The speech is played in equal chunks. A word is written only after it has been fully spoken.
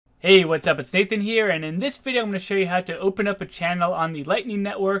Hey, what's up? It's Nathan here, and in this video I'm going to show you how to open up a channel on the Lightning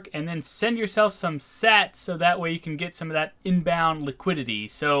Network and then send yourself some sats so that way you can get some of that inbound liquidity.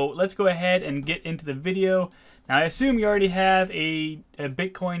 So let's go ahead and get into the video. Now I assume you already have a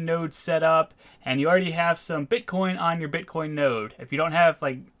Bitcoin node set up and you already have some Bitcoin on your Bitcoin node. If you don't have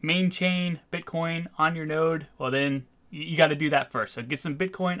like main chain Bitcoin on your node, well then you got to do that first. So get some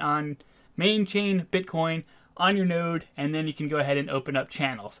Bitcoin on main chain Bitcoin on your node, and then you can go ahead and open up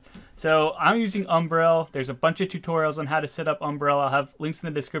channels. So I'm using Umbrel. There's a bunch of tutorials on how to set up Umbrel. I'll have links in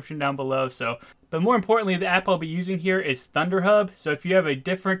the description down below. But more importantly, the app I'll be using here is ThunderHub. So if you have a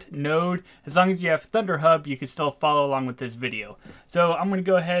different node, as long as you have ThunderHub, you can still follow along with this video. So I'm going to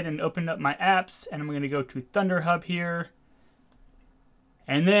go ahead and open up my apps, and I'm going to go to ThunderHub here.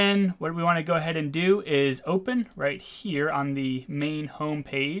 And then what we want to go ahead and do is open right here on the main home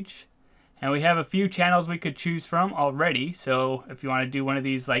page. And we have a few channels we could choose from already. So if you want to do one of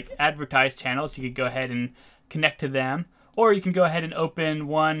these like advertised channels, you could go ahead and connect to them. Or you can go ahead and open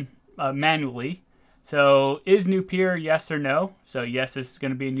one manually. So is new peer yes or no? So yes, this is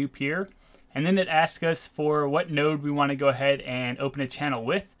going to be a new peer. And then it asks us for what node we want to go ahead and open a channel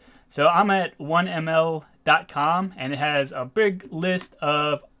with. So I'm at 1ml.com and it has a big list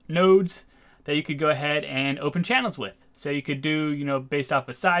of nodes that you could go ahead and open channels with. So you could do, based off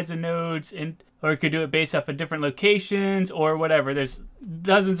the size of nodes, or you could do it based off of different locations or whatever. There's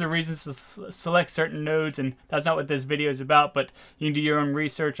dozens of reasons to select certain nodes, and that's not what this video is about, but you can do your own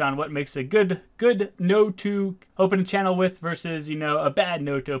research on what makes a good node to open a channel with versus, a bad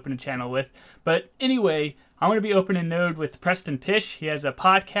node to open a channel with. But anyway, I'm going to be opening a node with Preston Pysh. He has a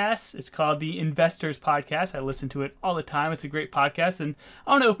podcast. It's called the Investors Podcast. I listen to it all the time. It's a great podcast, and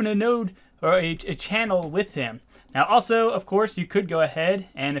I want to open a node or a channel with him. Now also, of course, you could go ahead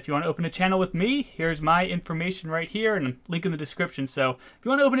and if you want to open a channel with me, here's my information right here and a link in the description. So if you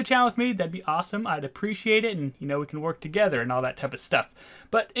want to open a channel with me, that'd be awesome. I'd appreciate it, and we can work together and all that type of stuff.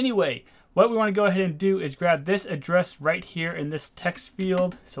 But anyway, what we want to go ahead and do is grab this address right here in this text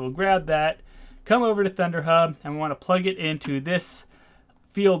field. So we'll grab that, come over to ThunderHub, and we want to plug it into this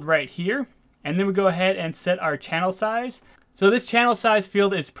field right here. And then we go ahead and set our channel size. So this channel size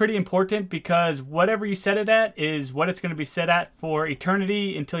field is pretty important because whatever you set it at is what it's going to be set at for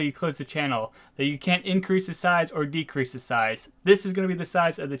eternity until you close the channel. That you can't increase the size or decrease the size. This is going to be the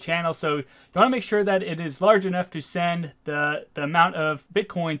size of the channel, so you want to make sure that it is large enough to send the amount of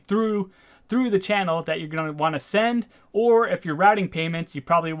Bitcoin through the channel that you're going to want to send. Or if you're routing payments, you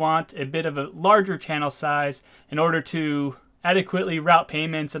probably want a bit of a larger channel size in order to adequately route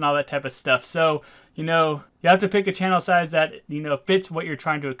payments and all that type of stuff. So, you have to pick a channel size that, fits what you're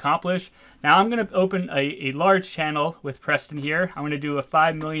trying to accomplish. Now I'm going to open a large channel with Preston here. I'm going to do a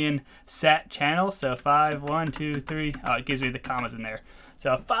 5 million sat channel. So 5, 1, 2, 3. Oh, it gives me the commas in there.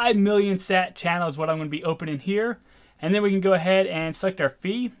 So a 5 million sat channel is what I'm going to be opening here. And then we can go ahead and select our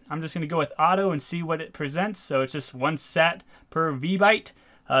fee. I'm just going to go with auto and see what it presents. So it's just 1 sat per VByte.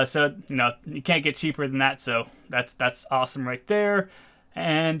 So, you can't get cheaper than that. So that's awesome right there.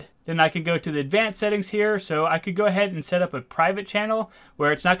 And then I can go to the advanced settings here. So I could go ahead and set up a private channel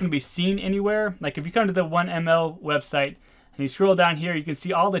where it's not going to be seen anywhere. Like if you come to the 1ML website and you scroll down here, you can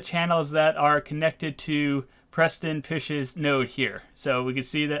see all the channels that are connected to Preston Pysh's node here. So we can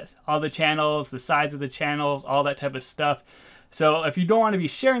see that all the channels, the size of the channels, all that type of stuff. So if you don't want to be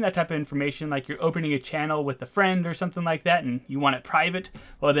sharing that type of information, like you're opening a channel with a friend or something like that and you want it private,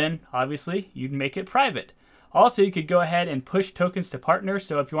 well then obviously you'd make it private. Also, you could go ahead and push tokens to partners.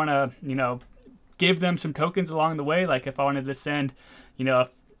 So if you want to, give them some tokens along the way, like if I wanted to send,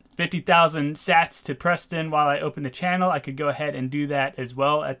 50,000 sats to Preston while I open the channel, I could go ahead and do that as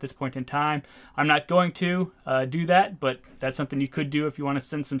well at this point in time. I'm not going to do that, but that's something you could do if you want to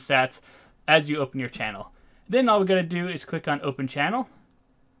send some sats as you open your channel. Then all we got to do is click on Open Channel.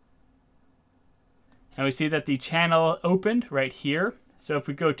 And we see that the channel opened right here. So if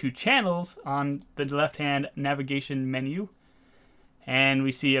we go to Channels on the left-hand navigation menu, and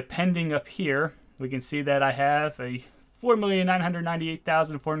we see a pending up here, we can see that I have a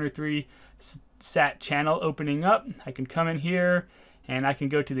 4,998,403 sat channel opening up. I can come in here, and I can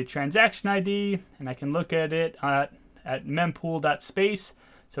go to the transaction ID, and I can look at it at mempool.space.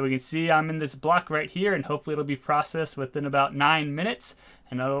 So we can see I'm in this block right here, and hopefully it'll be processed within about 9 minutes.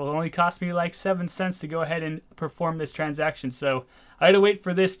 And it'll only cost me like 7 cents to go ahead and perform this transaction. So I had to wait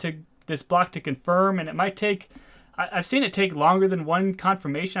for this block to confirm, and it might take, I've seen it take longer than 1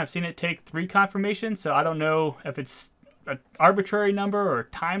 confirmation. I've seen it take 3 confirmations. So I don't know if it's an arbitrary number or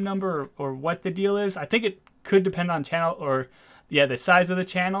time number or what the deal is. I think it could depend on channel or the size of the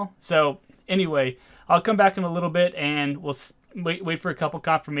channel. So anyway, I'll come back in a little bit and wait for a couple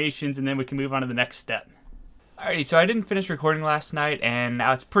confirmations, and then we can move on to the next step. Alrighty, so I didn't finish recording last night, and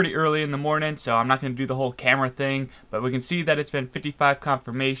now it's pretty early in the morning, so I'm not going to do the whole camera thing, but we can see that it's been 55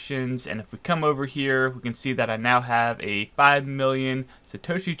 confirmations, and if we come over here, we can see that I now have a 5 million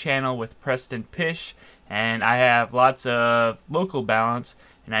Satoshi channel with Preston Pish, and I have lots of local balance,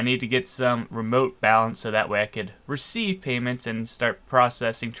 and I need to get some remote balance so that way I could receive payments and start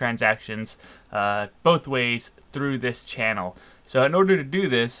processing transactions both ways through this channel. So in order to do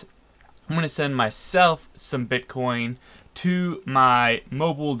this, I'm going to send myself some Bitcoin to my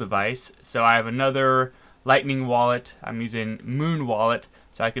mobile device. So I have another Lightning wallet. I'm using Moon Wallet.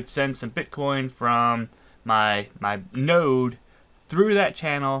 So I could send some Bitcoin from my node through that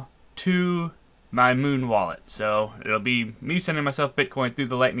channel to my Moon Wallet. So it'll be me sending myself Bitcoin through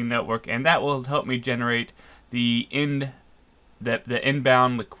the Lightning Network, and that will help me generate the inbound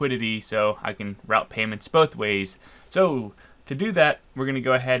liquidity so I can route payments both ways. So to do that, we're going to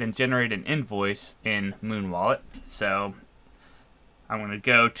go ahead and generate an invoice in Moon Wallet. So I'm going to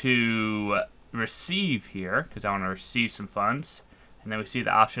go to receive here because I want to receive some funds. And then we see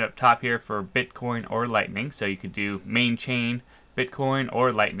the option up top here for Bitcoin or Lightning. So you could do main chain, Bitcoin,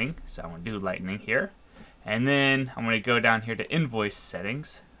 or Lightning. So I'm going to do Lightning here. And then I'm going to go down here to Invoice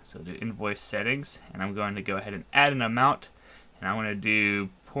Settings. So do Invoice Settings. And I'm going to go ahead and add an amount. And I want to do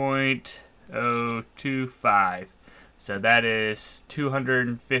 0.025. So that is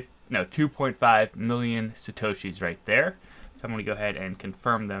 2.5 million Satoshis right there. So I'm going to go ahead and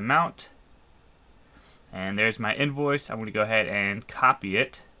confirm the amount. And there's my invoice. I'm going to go ahead and copy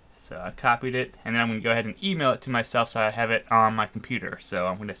it. So I copied it, and then I'm going to go ahead and email it to myself so I have it on my computer. So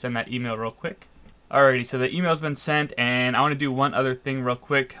I'm going to send that email real quick. Alrighty, so the email's been sent, and I want to do one other thing real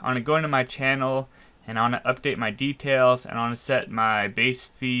quick. I want to go into my channel, and I want to update my details, and I want to set my base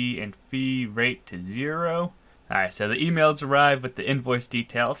fee and fee rate to 0. Alright, so the emails arrived with the invoice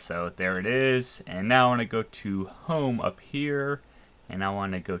details, so there it is. And now I want to go to home up here, and I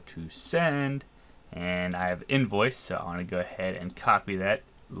want to go to send, and I have invoice, so I want to go ahead and copy that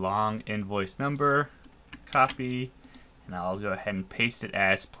long invoice number, copy, and I'll go ahead and paste it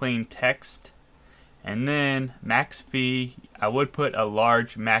as plain text. And then max fee, I would put a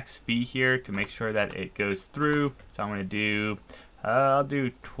large max fee here to make sure that it goes through. So I'm going to do, I'll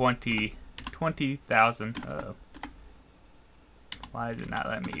do 20,000. Why did it not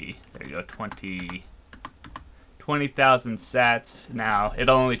let me? There you go, 20,000 sats. Now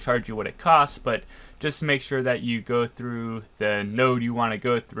it'll only charge you what it costs, but just to make sure that you go through the node you want to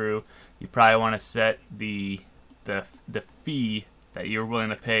go through, you probably want to set the fee that you're willing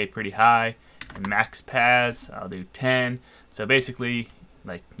to pay pretty high. And max pass, I'll do 10. So basically,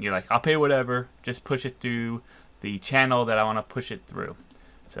 like you're like, I'll pay whatever, just push it through the channel that I want to push it through.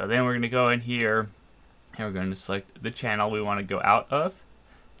 So then we're going to go in here, and we're going to select the channel we want to go out of.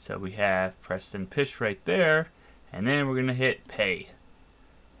 So we have Preston Pish right there, and then we're going to hit pay.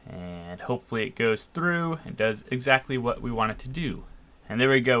 And hopefully it goes through and does exactly what we want it to do. And there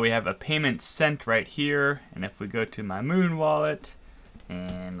we go, we have a payment sent right here. And if we go to my Moon Wallet,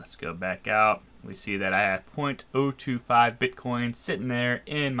 and let's go back out, we see that I have 0.025 Bitcoin sitting there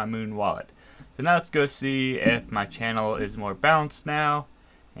in my Moon Wallet. So now let's go see if my channel is more balanced now.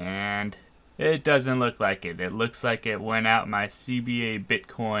 And it doesn't look like it. It looks like it went out my CBA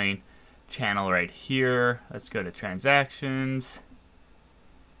Bitcoin channel right here. Let's go to transactions.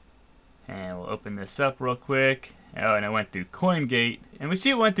 And we'll open this up real quick. Oh, and it went through CoinGate. And we see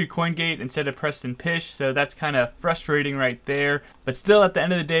it went through CoinGate instead of Preston Pish, so that's kind of frustrating right there. But still, at the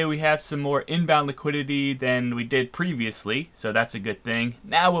end of the day, we have some more inbound liquidity than we did previously, so that's a good thing.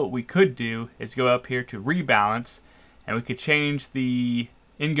 Now what we could do is go up here to rebalance, and we could change the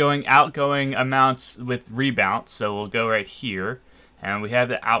ingoing, outgoing amounts with rebalance. So we'll go right here, and we have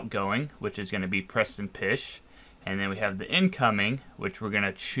the outgoing, which is going to be Preston Pish. And then we have the incoming, which we're going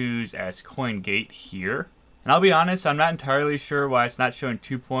to choose as CoinGate here. And I'll be honest, I'm not entirely sure why it's not showing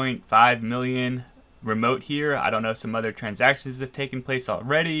 2.5 million remote here. I don't know if some other transactions have taken place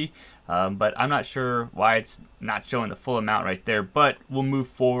already, but I'm not sure why it's not showing the full amount right there. But we'll move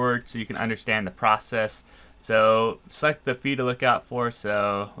forward so you can understand the process. So select the fee to look out for.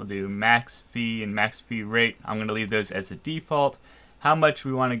 So we'll do max fee and max fee rate. I'm going to leave those as a default. How much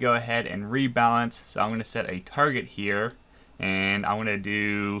we want to go ahead and rebalance. So I'm going to set a target here, and I'm going to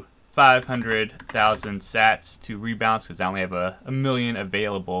do 500,000 sats to rebalance because I only have a million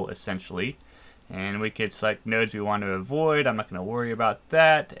available essentially. And we could select nodes we want to avoid. I'm not going to worry about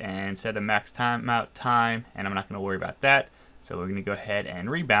that, and set a max timeout time, and I'm not going to worry about that. So we're going to go ahead and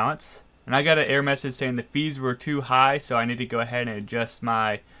rebalance. And I got an error message saying the fees were too high, so I need to go ahead and adjust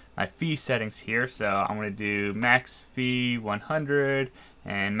my my fee settings here. So I'm going to do max fee 100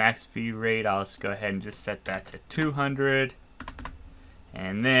 and max fee rate. I'll just go ahead and just set that to 200.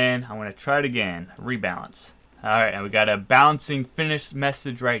 And then I'm going to try it again, rebalance. Alright, and we got a balancing finish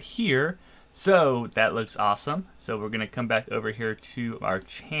message right here. So that looks awesome. So we're going to come back over here to our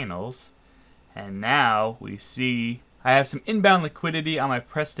channels. And now we see I have some inbound liquidity on my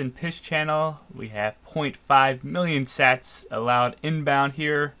Preston Pish channel. We have 0.5 million sats allowed inbound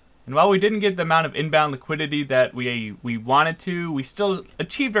here. And while we didn't get the amount of inbound liquidity that we wanted to, we still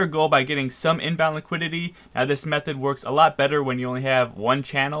achieved our goal by getting some inbound liquidity. Now this method works a lot better when you only have one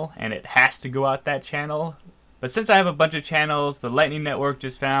channel and it has to go out that channel. But since I have a bunch of channels, the Lightning Network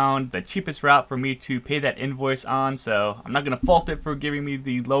just found the cheapest route for me to pay that invoice on, so I'm not going to fault it for giving me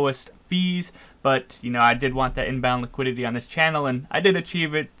the lowest fees, but you know, I did want that inbound liquidity on this channel, and I did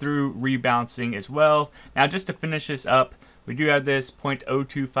achieve it through rebalancing as well. Now just to finish this up, we do have this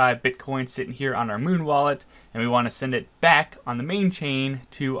 0.025 Bitcoin sitting here on our Moon wallet, and we want to send it back on the main chain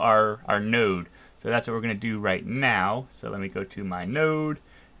to our node. So that's what we're going to do right now. So let me go to my node.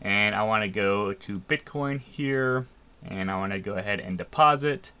 And I want to go to Bitcoin here, and I want to go ahead and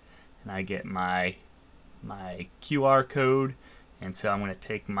deposit, and I get my QR code. And so I'm going to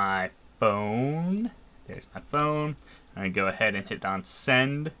take my phone, there's my phone, I'm going to go ahead and hit on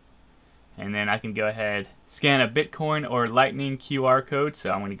send, and then I can go ahead scan a Bitcoin or Lightning QR code. So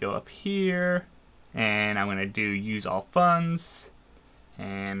I'm going to go up here, and I'm going to do use all funds,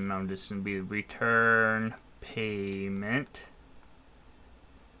 and I'm just going to be return payment.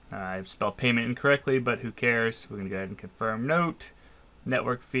 I spelled payment incorrectly, but who cares? We're going to go ahead and confirm note.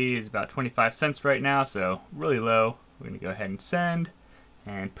 Network fee is about 25 cents right now, so really low. We're going to go ahead and send,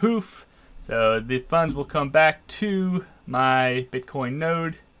 and poof. So the funds will come back to my Bitcoin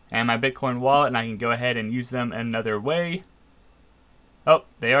node and my Bitcoin wallet, and I can go ahead and use them another way. Oh,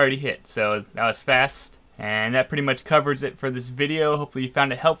 they already hit, so that was fast. And that pretty much covers it for this video. Hopefully you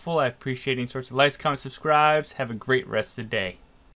found it helpful. I appreciate any sorts of likes, comments, subscribes. Have a great rest of the day.